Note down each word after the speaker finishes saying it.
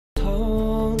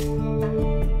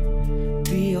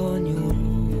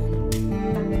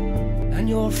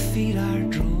your feet are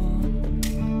drawn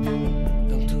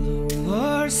down to the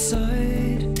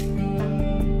riverside.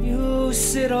 You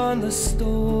sit on the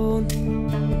stone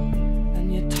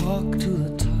and you talk to the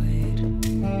tide.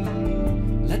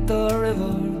 Let the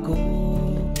river go,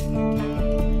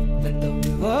 let the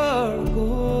river go,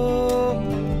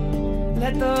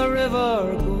 let the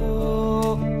river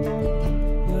go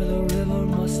where the river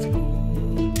must go.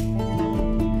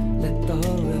 Let the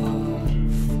river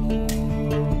flow.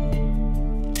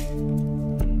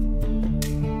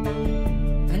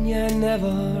 And you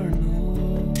never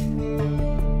know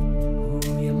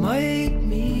who you might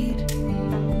meet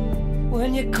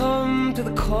when you come to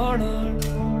the corner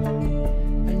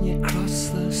and you cross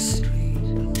the street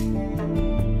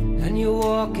and you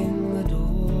walk in the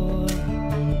door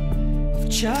of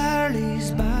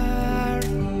Charlie's bar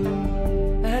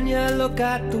and you look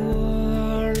at the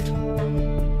world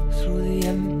through the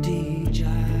empty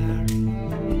jar.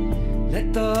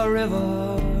 Let the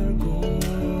river go,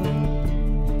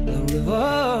 the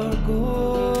river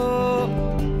go,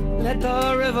 let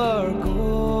the river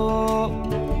go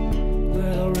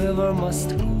where the river must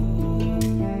go.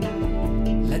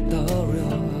 Let the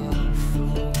river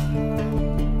flow.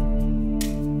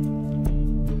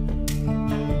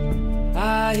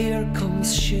 Ah, here comes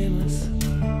Seamus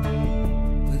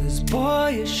with his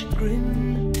boyish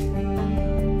grin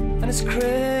and his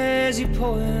crazy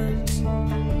poems.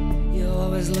 You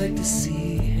always like to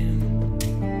see him,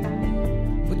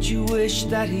 but you wish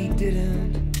that he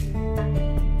didn't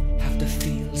have to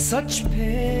feel such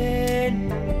pain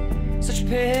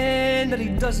that he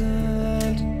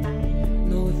doesn't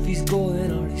know if he's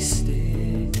going or he's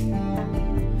staying.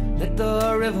 Let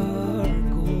the river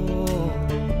go,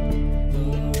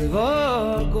 the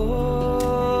river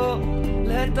go,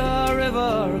 let the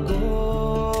river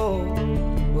go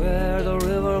where the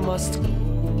river must go.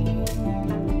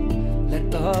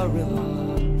 Let the river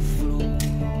flow.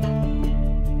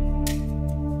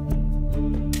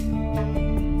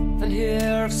 And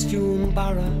here's Fune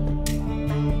Barra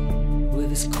with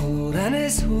his coat and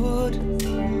his hood.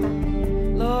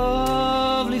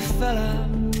 Lovely fella,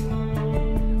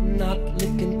 not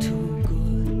looking too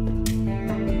good.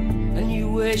 And you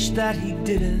wish that he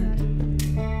didn't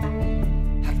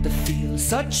have to feel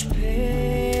such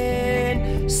pain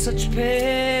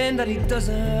that he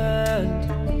doesn't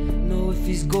know if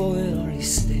he's going or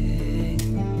he's staying.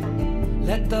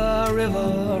 Let the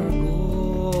river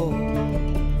go,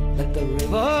 let the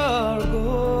river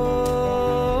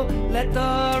go, let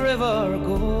the river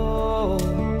go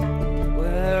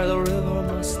where the river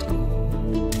must go.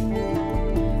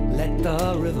 Let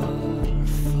the river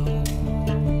flow.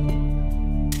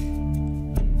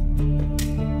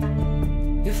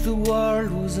 If the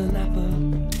world was an apple,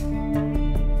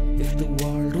 if the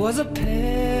world was a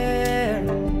pear,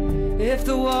 if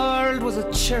the world was a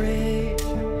cherry,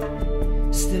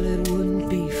 still it wouldn't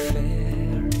be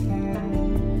fair.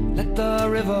 Let the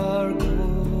river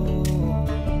go,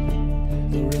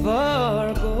 the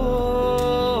river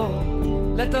go,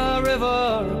 let the river